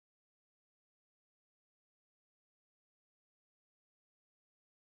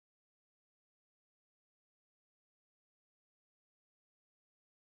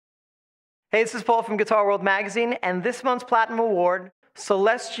Hey, this is Paul from Guitar World Magazine, and this month's Platinum Award,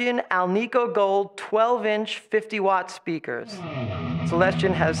 Celestion Alnico Gold 12-inch 50-watt speakers.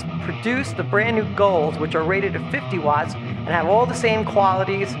 Celestion has produced the brand new Golds, which are rated at 50 watts and have all the same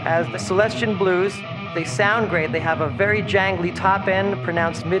qualities as the Celestion Blues. They sound great. They have a very jangly top end,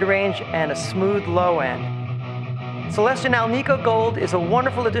 pronounced mid-range, and a smooth low end. Celestion Alnico Gold is a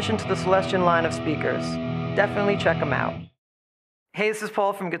wonderful addition to the Celestion line of speakers. Definitely check them out. Hey, this is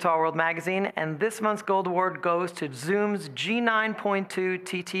Paul from Guitar World Magazine, and this month's Gold Award goes to Zoom's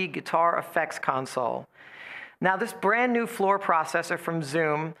G9.2tt Guitar Effects Console. Now, this brand new floor processor from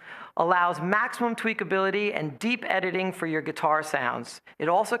Zoom allows maximum tweakability and deep editing for your guitar sounds. It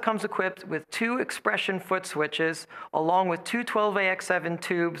also comes equipped with 2 expression foot switches, along with 2 12AX7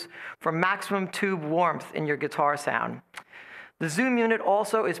 tubes for maximum tube warmth in your guitar sound. The Zoom unit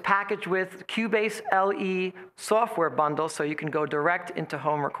also is packaged with Cubase LE software bundle, so you can go direct into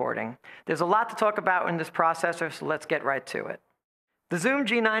home recording. There's a lot to talk about in this processor, so let's get right to it. The Zoom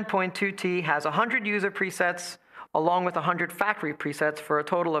G9.2tt has 100 user presets along with 100 factory presets for a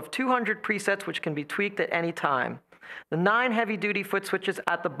total of 200 presets which can be tweaked at any time. The 9 heavy-duty foot switches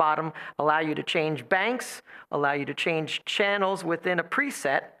at the bottom allow you to change banks, allow you to change channels within a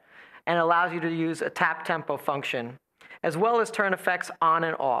preset, and allows you to use a tap tempo function, as well as turn effects on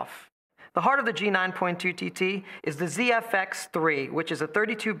and off. The heart of the G9.2tt is the ZFX3, which is a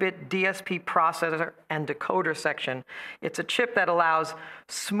 32-bit DSP processor and decoder section. It's a chip that allows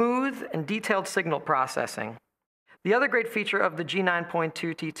smooth and detailed signal processing. The other great feature of the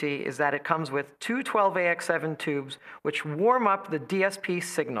G9.2tt is that it comes with 2 12AX7 tubes, which warm up the DSP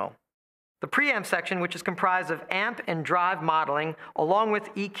signal. The preamp section, which is comprised of amp and drive modeling, along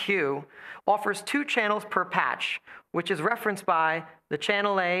with EQ, offers 2 channels per patch, which is referenced by the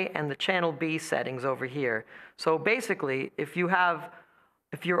channel A and the channel B settings over here. So basically, if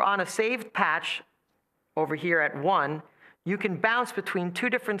you're on a saved patch over here at 1, you can bounce between 2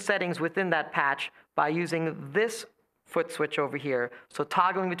 different settings within that patch by using this foot switch over here. So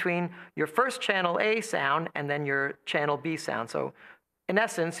toggling between your first channel A sound and then your channel B sound. So in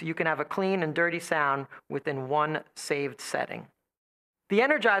essence, you can have a clean and dirty sound within 1 saved setting. The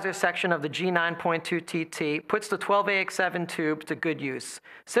Energizer section of the G9.2tt puts the 12AX7 tube to good use.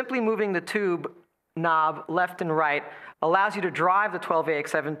 Simply moving the tube knob left and right allows you to drive the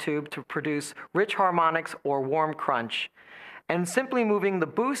 12AX7 tube to produce rich harmonics or warm crunch. And simply moving the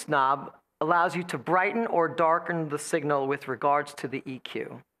boost knob allows you to brighten or darken the signal with regards to the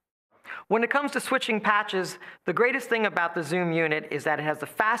EQ. When it comes to switching patches, the greatest thing about the Zoom unit is that it has the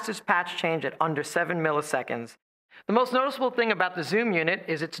fastest patch change at under 7 milliseconds. The most noticeable thing about the Zoom unit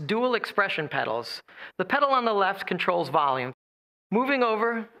is its dual expression pedals. The pedal on the left controls volume. Moving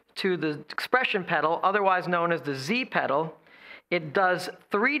over to the expression pedal, otherwise known as the Z pedal, it does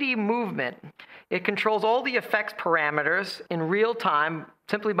 3D movement. It controls all the effects parameters in real time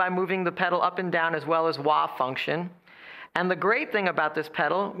simply by moving the pedal up and down, as well as wah function. And the great thing about this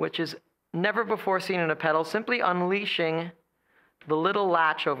pedal, which is never before seen in a pedal, simply unleashing the little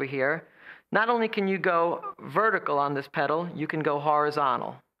latch over here, not only can you go vertical on this pedal, you can go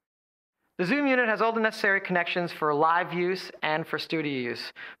horizontal. The Zoom unit has all the necessary connections for live use and for studio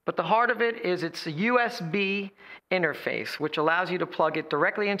use, but the heart of it is its USB interface, which allows you to plug it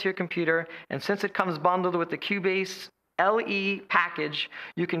directly into your computer, and since it comes bundled with the Cubase LE package,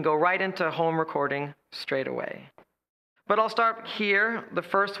 you can go right into home recording straight away. But I'll start here, the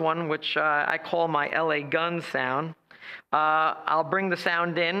first one, which I call my LA gun sound. I'll bring the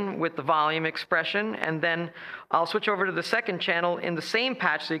sound in with the volume expression, and then I'll switch over to the second channel in the same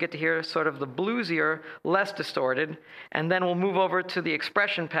patch so you get to hear sort of the bluesier, less distorted. And then we'll move over to the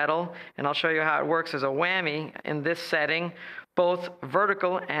expression pedal, and I'll show you how it works as a whammy in this setting, both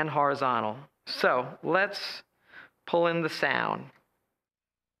vertical and horizontal. So let's pull in the sound.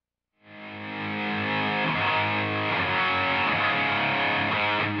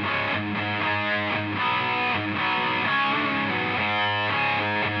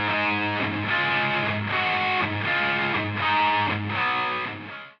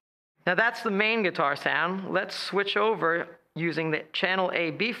 Now that's the main guitar sound. Let's switch over using the channel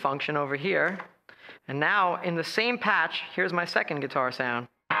A-B function over here. And now in the same patch, here's my second guitar sound.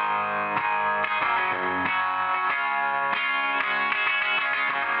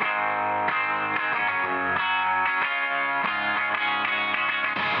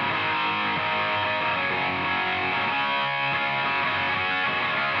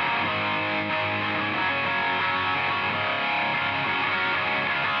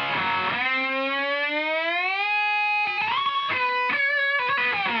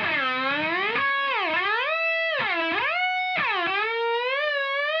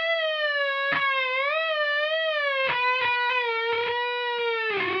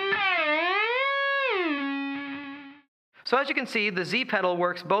 as you can see, the Z pedal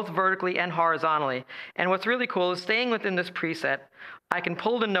works both vertically and horizontally. And what's really cool is staying within this preset, I can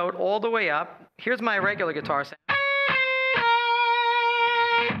pull the note all the way up. Here's my regular guitar sound.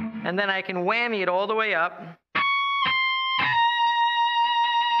 And then I can whammy it all the way up.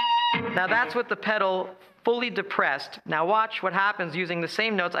 Now that's with the pedal fully depressed. Now watch what happens using the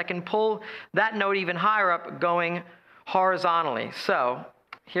same notes. I can pull that note even higher up going horizontally. So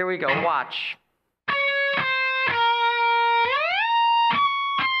here we go, watch.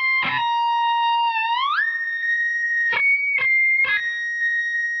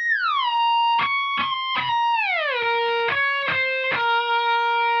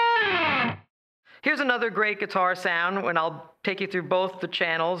 Here's another great guitar sound when I'll take you through both the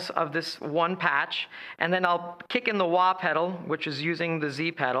channels of this one patch, and then I'll kick in the wah pedal, which is using the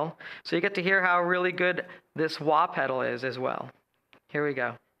Z pedal. So you get to hear how really good this wah pedal is as well. Here we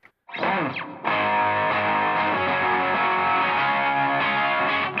go.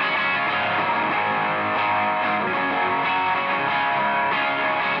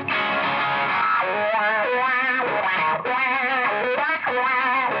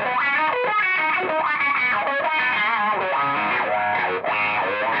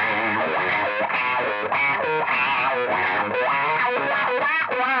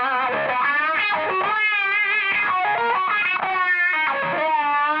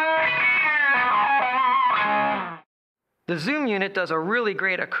 The Zoom unit does a really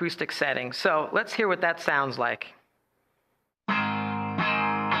great acoustic setting, so let's hear what that sounds like.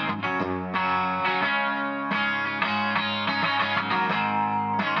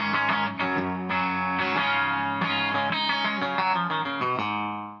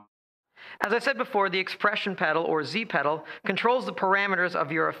 As I said before, the expression pedal, or Z pedal, controls the parameters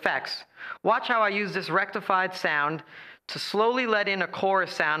of your effects. Watch how I use this rectified sound to slowly let in a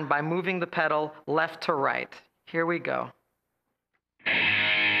chorus sound by moving the pedal left to right. Here we go.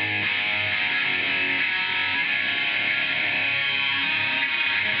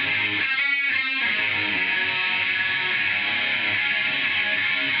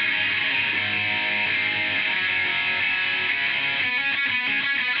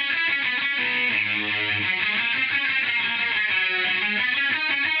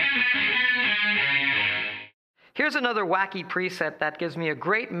 Here's another wacky preset that gives me a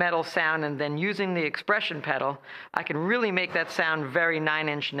great metal sound, and then using the expression pedal, I can really make that sound very 9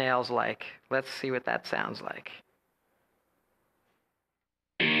 Inch Nails-like. Let's see what that sounds like.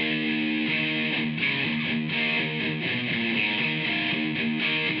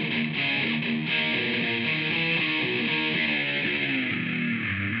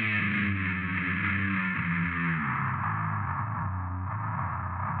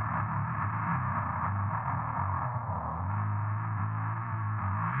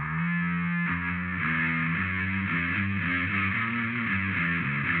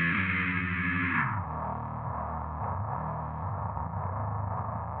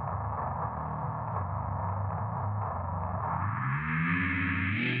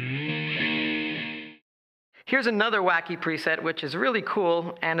 Here's another wacky preset, which is really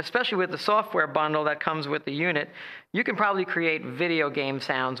cool, and especially with the software bundle that comes with the unit, you can probably create video game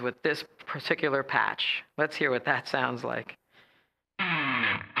sounds with this particular patch. Let's hear what that sounds like.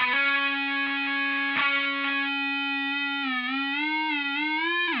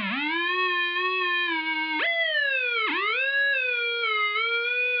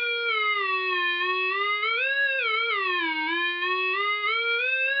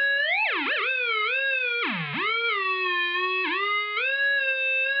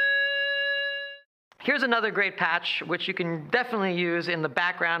 Here's another great patch, which you can definitely use in the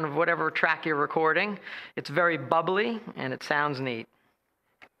background of whatever track you're recording. It's very bubbly, and it sounds neat.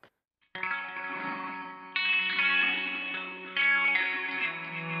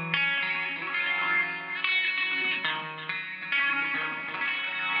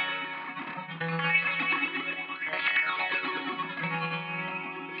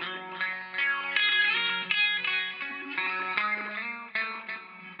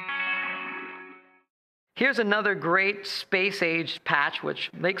 Here's another great space-aged patch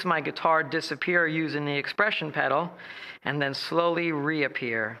which makes my guitar disappear using the expression pedal and then slowly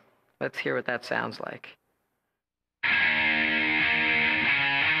reappear. Let's hear what that sounds like.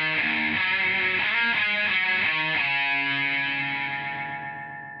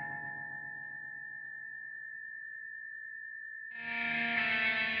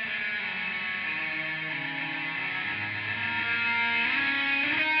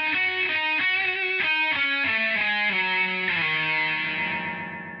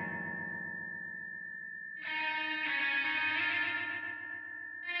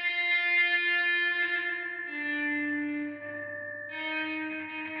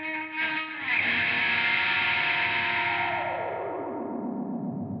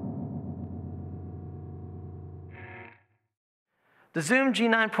 The Zoom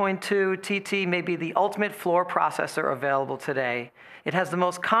G9.2tt may be the ultimate floor processor available today. It has the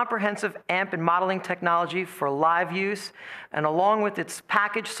most comprehensive amp and modeling technology for live use, and along with its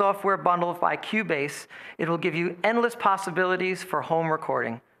packaged software bundle by Cubase, it will give you endless possibilities for home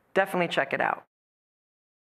recording. Definitely check it out.